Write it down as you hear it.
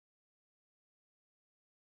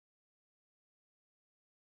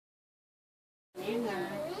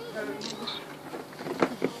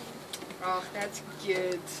Oh, that's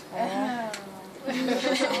cute.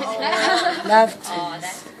 Love to. Oh,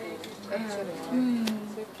 that's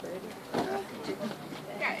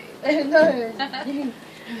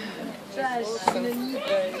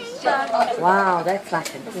Wow, that's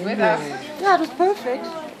like an Indian. Yeah, it was perfect.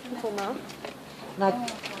 For now. Like,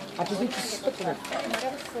 I just need to spit in it.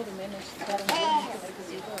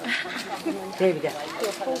 There we go.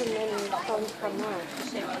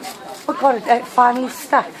 Oh God, it finally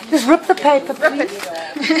stuck. Just rip the paper, please.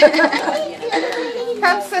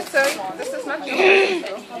 Come sit, sorry. This is not yours.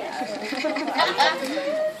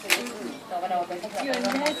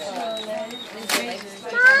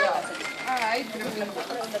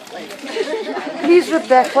 Please rip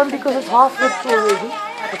that one because it's half ripped already.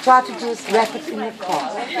 I tried to just wrap it in the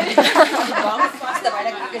car.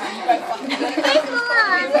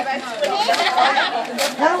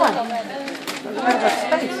 No one. I've got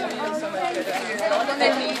space.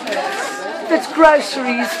 It's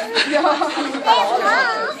groceries.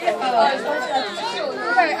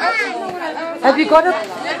 Have you got a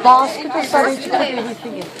basket or something to put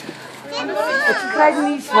everything in? It's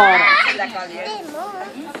klein waar.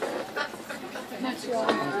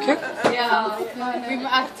 Okay. Ja, wie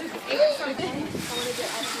maakt het?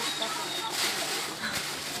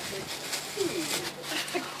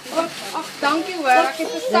 Ach, dankie hoor, ek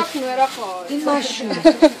het 'n sak nodig gehad. In my shoes.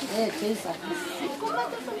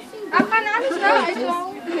 Ek gaan alles nou uithaal.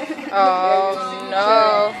 Oh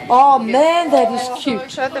no. Oh man, that is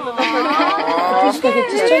cute. Shut up. Just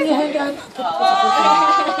turn your hand down.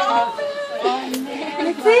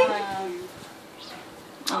 You see?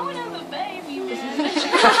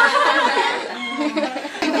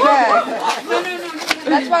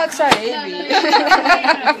 That's why it's so heavy.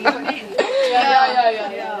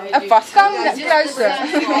 A bus. Come closer.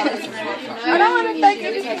 I don't want to take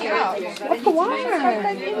anything out. Why?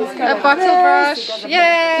 A bottle brush.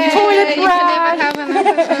 Yay! Toilet You can never brush. have enough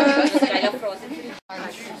of it.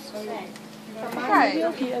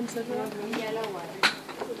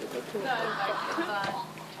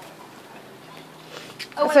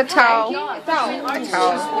 It's a towel. Towel.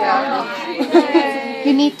 Yeah.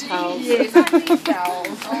 You need towels. Yes, I need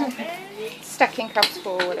towels. Stacking cups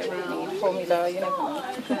for whatever you need. Formula, you know.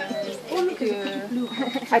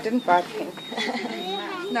 I didn't buy pink.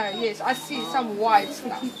 No, yes, I see some white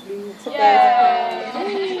stuff.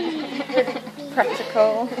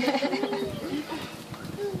 Practical.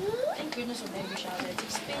 Thank goodness on baby showers, it's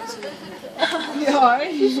expensive. Yeah,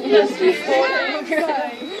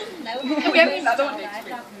 We have another one next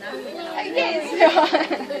week. yes.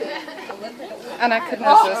 And I couldn't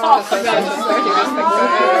resist because those are the dirtiest things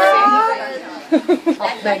I've ever seen.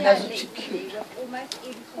 Oh man, those are too cute.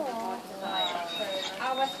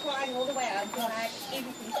 I was crying all the way up, like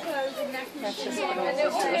everything clothes and that. That's just gorgeous. It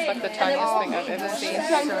was like the tiniest thing I've ever seen.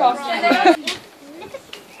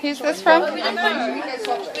 Who's this from? We didn't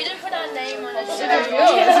put our name on it.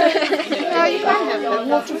 No, you can't have that.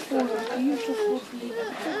 Waterfall, beautiful.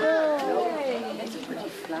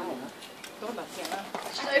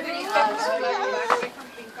 She's opening things.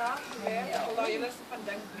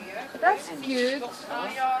 That's cute.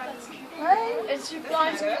 It's your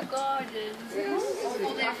plants in the garden.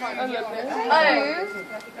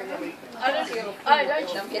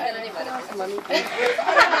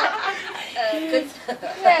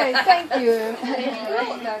 Yay, thank you.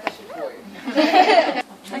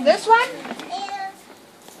 And this one?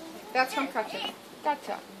 That's from Katja.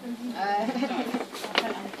 Katja.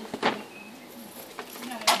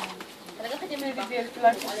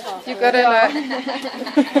 You gotta like.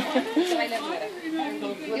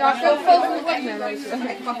 Ja, ek wil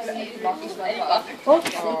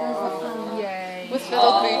Yay. With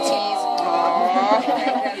little booties.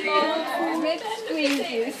 Met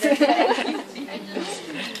squeezies.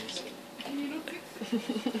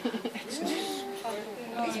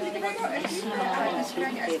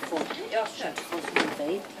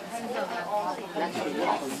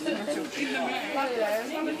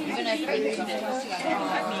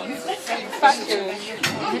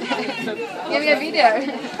 Give me a video.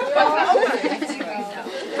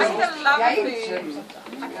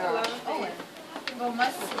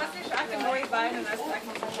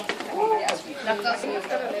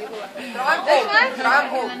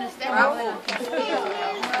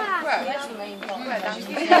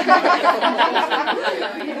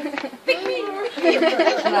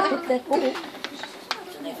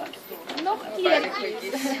 Nog een keer.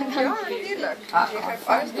 Ja, natuurlijk.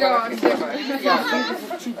 Ja, zeker.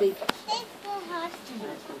 Too big.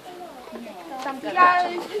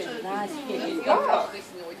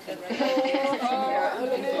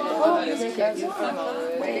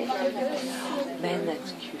 Man,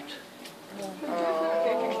 that's cute.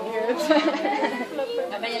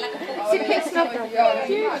 Ze picks up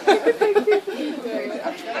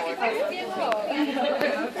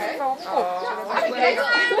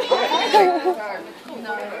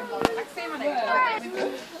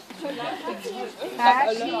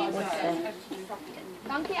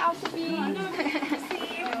Dankie Alfie.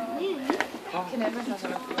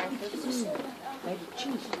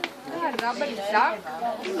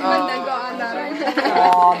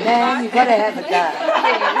 Oh man, you gotta have a go.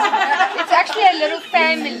 It's actually a little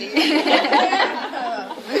family.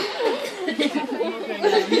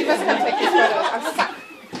 You must come take this photo. I'm stuck.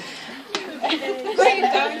 Wait,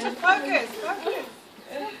 don't focus.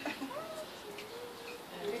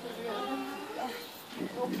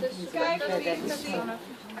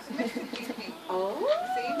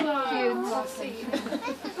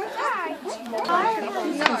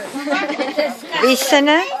 Wie is ze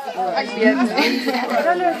nou? Ek weet nie.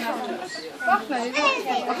 Wag nou.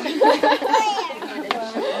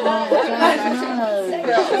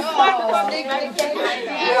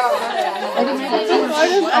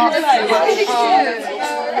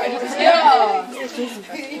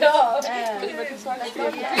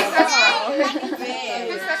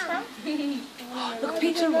 Look,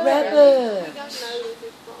 Peter Rabbit.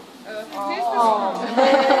 Oh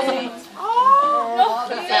man.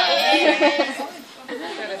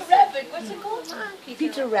 Rabbit, what's it called?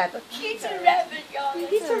 Peter Rabbit. Peter Rabbit, y'all.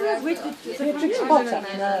 Peter Rabbit. Beatrix Potter.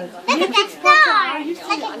 No. Look at that star.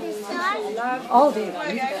 Look at the star. Oh, there.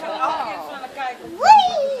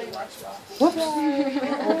 Whoops.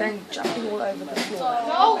 Oh, then jumping all over the floor.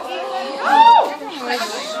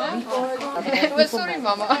 Well, sorry,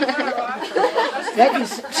 Mama. That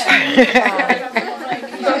is.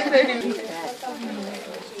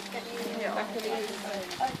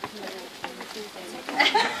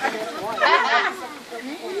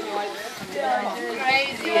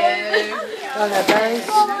 Crazy. Oh, no, guys.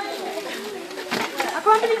 I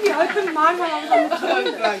can't believe you opened mine while I was on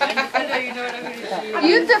the phone.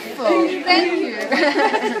 Beautiful. Thank you.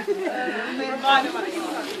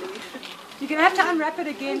 You're going to have to unwrap it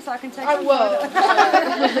again so I can take I some will. photos.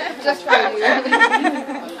 Just for you.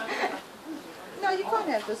 No, you can't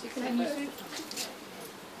have this. You can use it.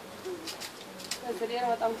 Dat is de reden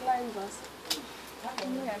wat aan klein was. Ja,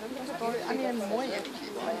 dat was alleen mooi.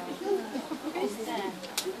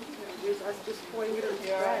 He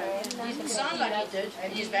sounded like he did in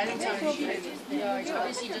his Valentine's shoot. Or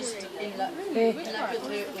is he just in love with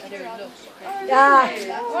her looks? Yeah.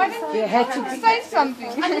 You had to Say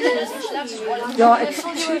something. Yeah, it's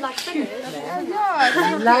too cute, man. Yeah,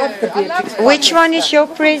 I love the Beatrix. Which one is your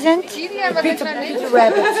present? Peter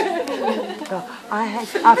Rabbit.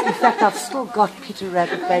 In fact, I've still got Peter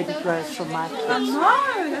Rabbit baby grows from my kids.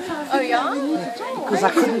 Oh yeah? Because I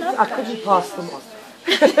couldn't pass them on.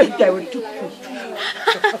 They were too cute.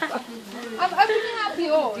 I'm opening up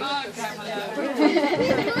yours.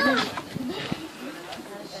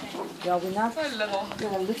 Yeah, we're now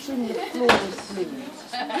literally the floor with sleeves.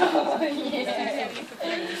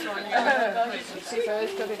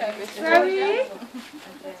 Sorry?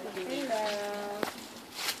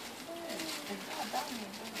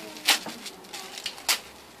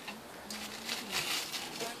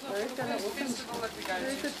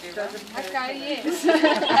 Okay, yes.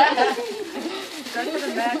 Go for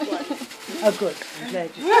the bad one. Oh, good. I'm glad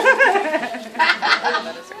you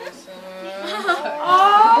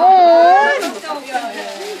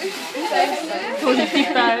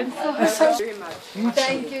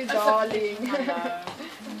Thank you, darling.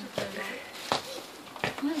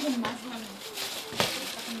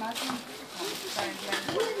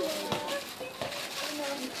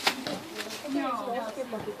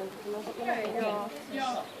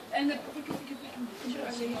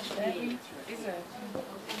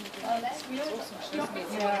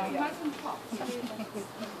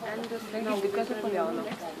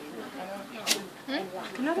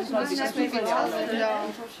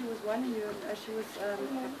 She was 1 year, she was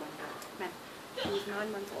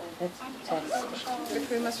 9 months old. That's fantastic. But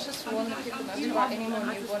we must just warn the people not to buy any more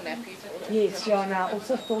newborn nappies. Yes, yeah, and I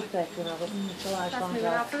also thought that when I was until I found When I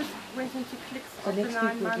out. first went into clicks The after next 9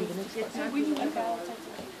 week will be months, the next yes, one. we went out.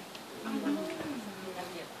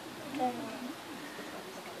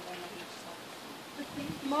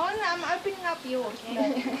 Mom, I'm opening up yours.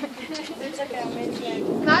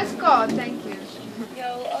 Nice card, thank you.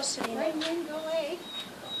 Yo, awesome.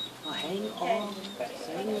 Oh, hang on.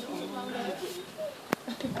 Hang on.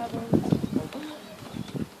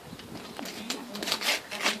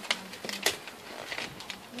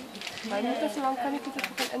 Sy net as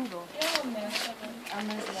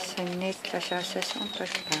sy is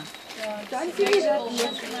onverstaan.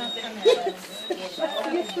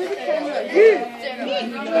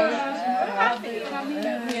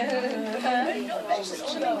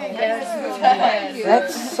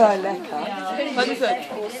 That's so lekker. What is it? I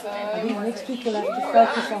think next week we'll have to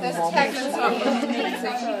focus on mom.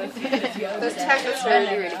 Those tablets are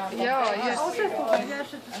really, really cool. Yeah, yes. Also thought maybe I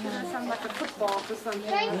should sound like a foot bath or something.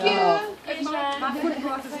 Thank you. My foot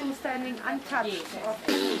bath is still standing untouched.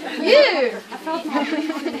 You. I felt my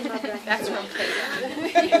foot on in my back. That's from Peter. I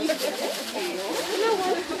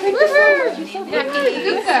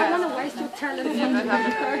don't want to waste your talent.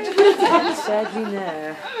 Sadly,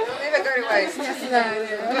 no. Never go to waste.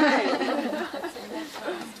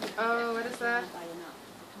 Oh, what is that?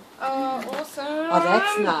 Oh, awesome. Oh,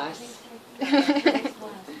 that's nice.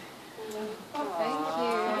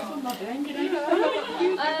 Thank you.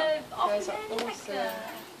 Those are awesome.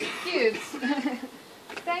 Cute.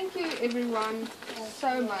 Thank you, everyone,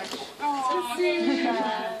 so much. Oh,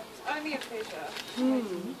 it's only a pleasure.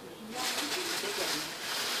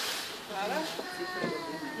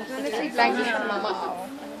 Honestly, blankie from Mama.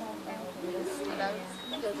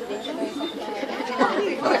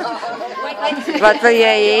 Wat wil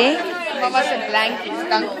jy hê? Mama se blankies.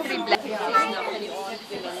 Dank vir die blankies.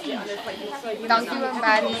 Dankie oom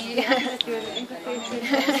Manny.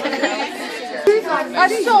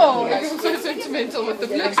 I saw. I'm so sentimental with the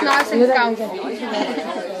Looks blanket. nice and comfy.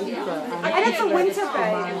 And it's a winter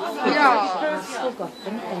bag. Yeah. Still got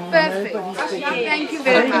them. Perfect. Thank you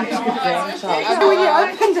very much. When you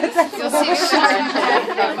opened it, that's You'll see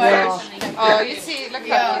Oh, you see, look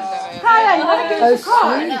how cute Hi, you want to give us a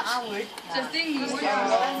card?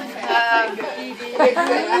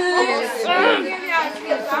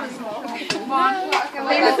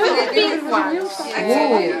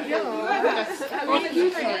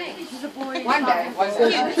 One day.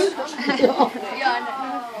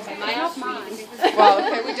 Well,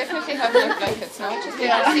 okay, we definitely have no blankets now. Just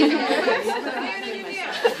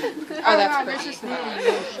oh, that's precious.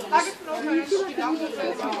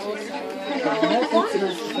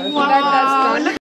 Wow.